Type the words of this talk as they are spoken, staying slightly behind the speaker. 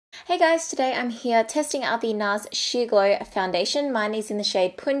Hey guys, today I'm here testing out the Nars Sheer Glow foundation. Mine is in the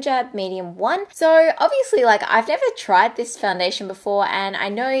shade Punjab Medium 1. So obviously I've never tried this foundation before and I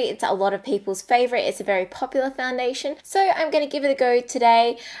know it's a lot of people's favorite. It's a very popular foundation. So I'm going to give it a go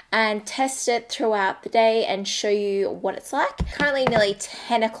today and test it throughout the day and show you what it's like. Currently nearly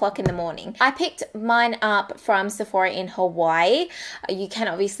 10 o'clock in the morning. I picked mine up from Sephora in Hawaii. You can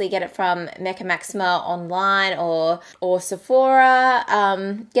obviously get it from Mecca Maxima online or Sephora.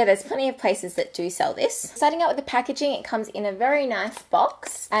 Yeah, there's plenty of places that do sell this. Starting out with the packaging, it comes in a very nice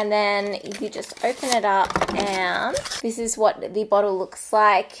box and then you just open it up and this is what the bottle looks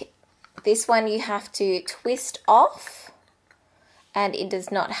like. This one you have to twist off and it does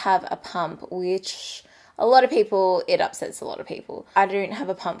not have a pump, which it upsets a lot of people. I don't have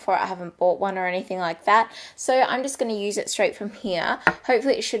a pump for it. I haven't bought one or anything like that. So I'm just going to use it straight from here.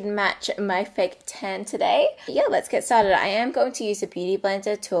 Hopefully it should match my fake tan today. Yeah, let's get started. I am going to use a beauty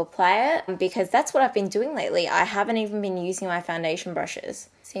blender to apply it because that's what I've been doing lately. I haven't even been using my foundation brushes.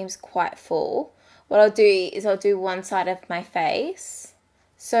 Seems quite full. What I'll do is I'll do one side of my face.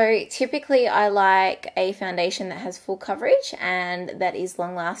 So typically I like a foundation that has full coverage and that is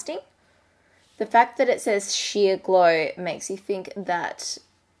long lasting. The fact that it says Sheer Glow makes you think that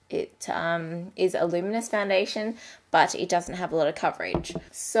it is a luminous foundation, but it doesn't have a lot of coverage.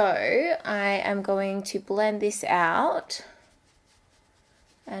 So I am going to blend this out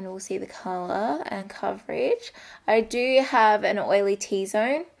and we'll see the color and coverage. I do have an oily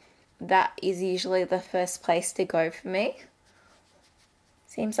T-zone. That is usually the first place to go for me.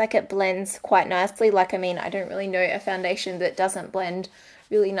 Seems like it blends quite nicely. I don't really know a foundation that doesn't blend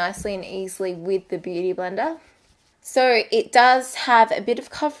really nicely and easily with the beauty blender. So it does have a bit of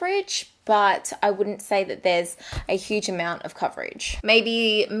coverage, but I wouldn't say that there's a huge amount of coverage.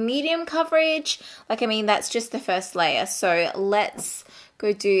 Maybe medium coverage. That's just the first layer. So let's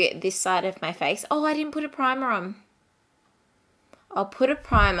go do this side of my face. Oh, I didn't put a primer on. I'll put a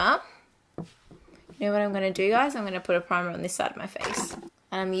primer. You know what I'm going to do, guys? I'm going to put a primer on this side of my face.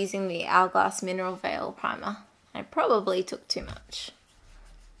 And I'm using the Hourglass Mineral Veil Primer. I probably took too much.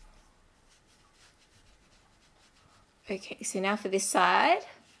 Okay, so now for this side.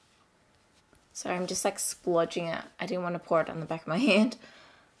 Sorry, I'm just splodging it. I didn't want to pour it on the back of my hand.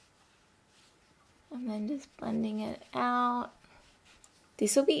 And then just blending it out.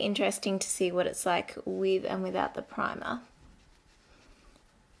 This will be interesting to see what it's like with and without the primer.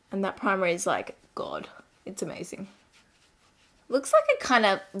 And that primer is God. It's amazing. Looks like it kind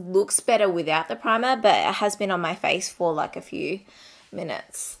of looks better without the primer, but it has been on my face for a few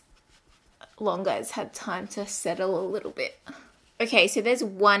minutes longer. It's had time to settle a little bit. Okay, so there's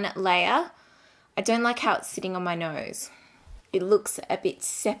one layer. I don't like how it's sitting on my nose. It looks a bit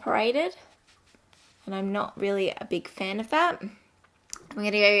separated, and I'm not really a big fan of that. I'm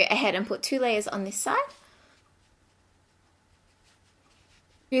going to go ahead and put 2 layers on this side.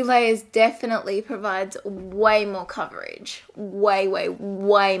 2 layers definitely provides way more coverage. Way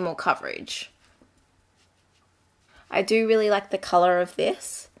more coverage. I do really like the color of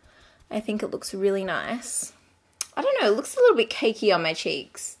this. I think it looks really nice. I don't know, it looks a little bit cakey on my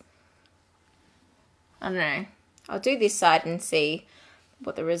cheeks. I don't know. I'll do this side and see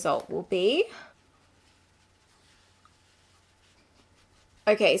what the result will be.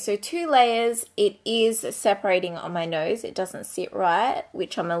 Okay, so 2 layers. It is separating on my nose. It doesn't sit right,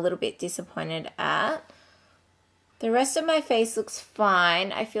 which I'm a little bit disappointed at. The rest of my face looks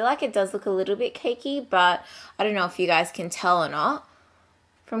fine. I feel like it does look a little bit cakey, but I don't know if you guys can tell or not.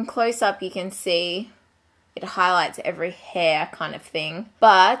 From close up, you can see it highlights every hair kind of thing.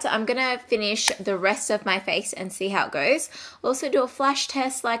 But I'm going to finish the rest of my face and see how it goes. Also do a flash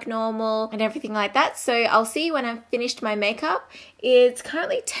test like normal and everything like that. So I'll see you when I've finished my makeup. It's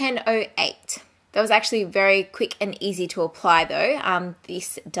currently 10:08. That was actually very quick and easy to apply though.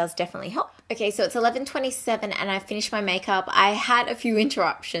 This does definitely help. Okay, so it's 11:27 and I finished my makeup. I had a few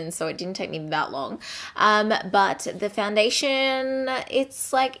interruptions, so it didn't take me that long. But the foundation,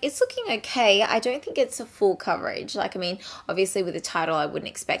 it's looking okay. I don't think it's a full coverage. Obviously with the title, I wouldn't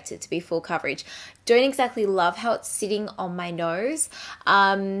expect it to be full coverage. Don't exactly love how it's sitting on my nose,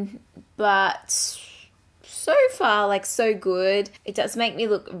 but so far, so good. It does make me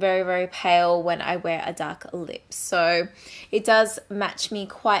look very pale when I wear a dark lip. So it does match me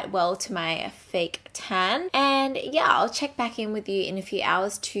quite well to my fake tan. And yeah, I'll check back in with you in a few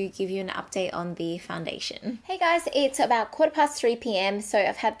hours to give you an update on the foundation. Hey guys, it's about 3:15 p.m. So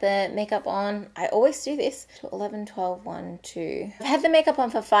I've had the makeup on. I always do this to 11, 12, 1, 2. I've had the makeup on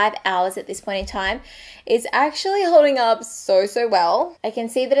for 5 hours at this point in time. It's actually holding up so well. I can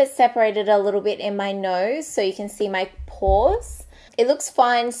see that it's separated a little bit in my nose, so you can see my pores. It looks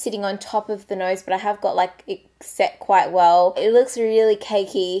fine sitting on top of the nose, but I have got like it set quite well. It looks really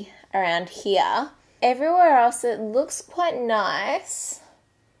cakey around here. Everywhere else it looks quite nice.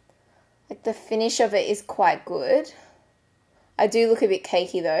 Like the finish of it is quite good. I do look a bit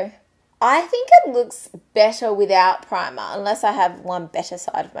cakey though. I think it looks better without primer, unless I have one better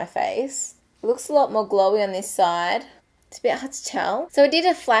side of my face. It looks a lot more glowy on this side. It's a bit hard to tell. So I did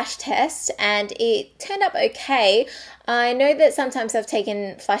a flash test and it turned up okay. I know that sometimes I've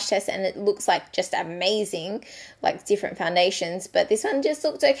taken flash tests and it looks like just amazing, like different foundations, but this one just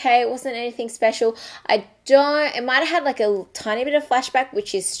looked okay. It wasn't anything special. It might have had like a tiny bit of flashback,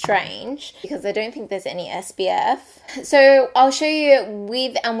 which is strange because I don't think there's any SPF. So I'll show you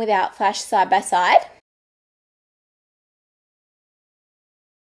with and without flash side by side.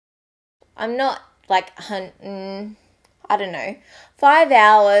 I'm not like, I don't know, 5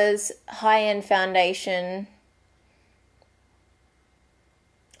 hours, high-end foundation.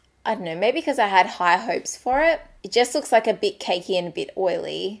 I don't know, maybe because I had high hopes for it. It just looks like a bit cakey and a bit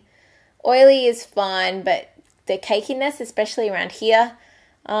oily. Oily is fine, but the cakiness, especially around here,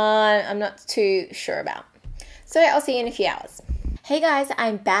 I'm not too sure about. So I'll see you in a few hours. Hey guys,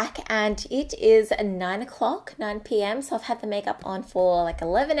 I'm back and it is 9 o'clock, 9 p.m. So I've had the makeup on for like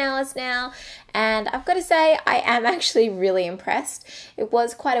 11 hours now. And I've got to say, I am actually really impressed. It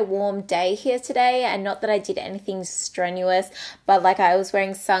was quite a warm day here today, and not that I did anything strenuous, but like I was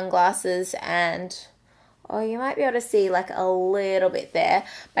wearing sunglasses and, oh, you might be able to see like a little bit there.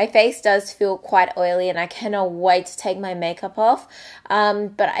 My face does feel quite oily and I cannot wait to take my makeup off.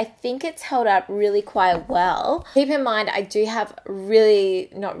 But I think it's held up really quite well. Keep in mind, I do have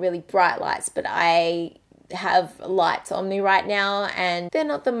not really bright lights, but I have lights on me right now and they're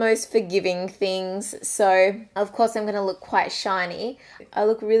not the most forgiving things. So of course I'm going to look quite shiny. I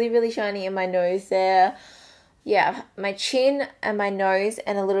look really, really shiny in my nose there. Yeah, my chin and my nose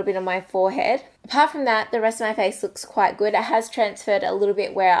and a little bit on my forehead. Apart from that, the rest of my face looks quite good. It has transferred a little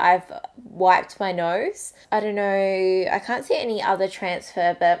bit where I've wiped my nose. I don't know, I can't see any other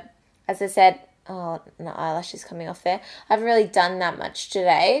transfer, but as I said, oh, no eyelashes coming off there. I haven't really done that much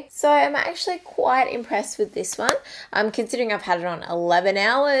today. So I'm actually quite impressed with this one. Considering I've had it on 11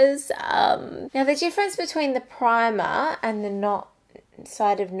 hours. Now the difference between the primer and the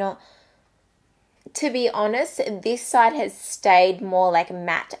side of not, to be honest, this side has stayed more like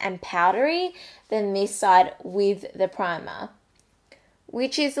matte and powdery than this side with the primer,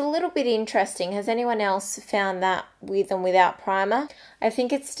 which is a little bit interesting. Has anyone else found that with and without primer? I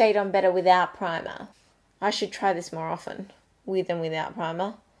think it's stayed on better without primer. I should try this more often, with and without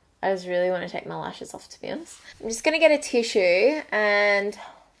primer. I just really want to take my lashes off, to be honest. I'm just going to get a tissue and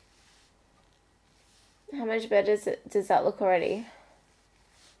how much better does that look already?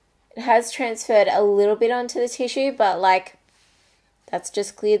 It has transferred a little bit onto the tissue, but like that's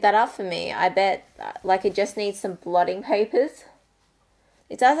just cleared that up for me. I bet like it just needs some blotting papers.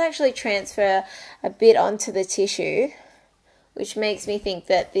 It does actually transfer a bit onto the tissue, which makes me think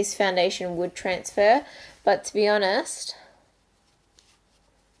that this foundation would transfer. But to be honest,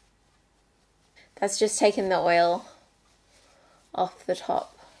 that's just taken the oil off the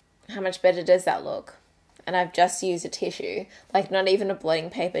top. How much better does that look? And I've just used a tissue, like not even a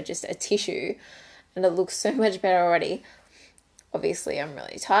blotting paper, just a tissue, and it looks so much better already. Obviously, I'm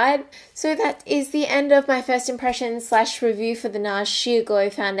really tired. So that is the end of my first impression / review for the Nars Sheer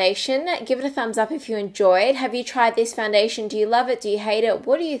Glow foundation. Give it a thumbs up if you enjoyed. Have you tried this foundation? Do you love it? Do you hate it?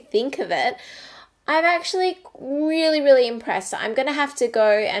 What do you think of it? I'm actually really, really impressed. I'm going to have to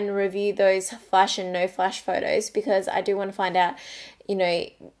go and review those flash and no flash photos because I do want to find out, you know,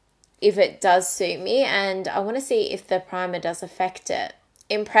 if it does suit me, and I want to see if the primer does affect it.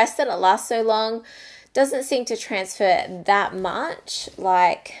 Impressed that it lasts so long. Doesn't seem to transfer that much.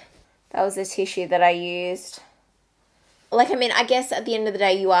 Like, that was a tissue that I used. Like, I mean, I guess at the end of the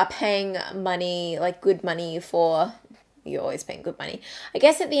day, you are paying money, like good money for, you're always paying good money. I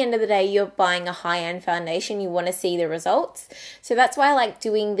guess at the end of the day, you're buying a high-end foundation. You want to see the results. So that's why I like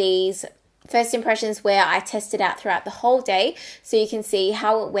doing these first impressions where I test it out throughout the whole day so you can see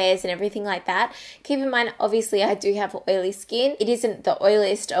how it wears and everything like that. Keep in mind, obviously, I do have oily skin. It isn't the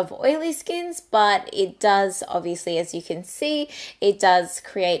oiliest of oily skins, but it does, obviously, as you can see, it does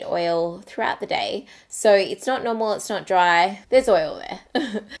create oil throughout the day. So it's not normal, it's not dry, there's oil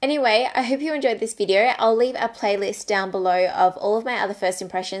there. Anyway, I hope you enjoyed this video. I'll leave a playlist down below of all of my other first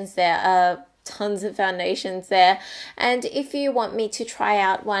impressions. There are tons of foundations there, and if you want me to try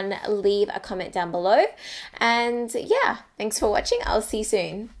out one, leave a comment down below. And yeah, thanks for watching. I'll see you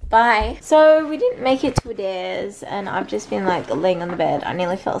soon. Bye. So we didn't make it to Adair's and I've just been like laying on the bed. I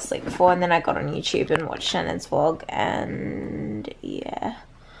nearly fell asleep before, and then I got on YouTube and watched Shannon's vlog, and yeah.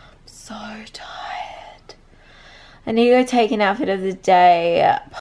 I'm so tired. I need to go take an outfit of the day.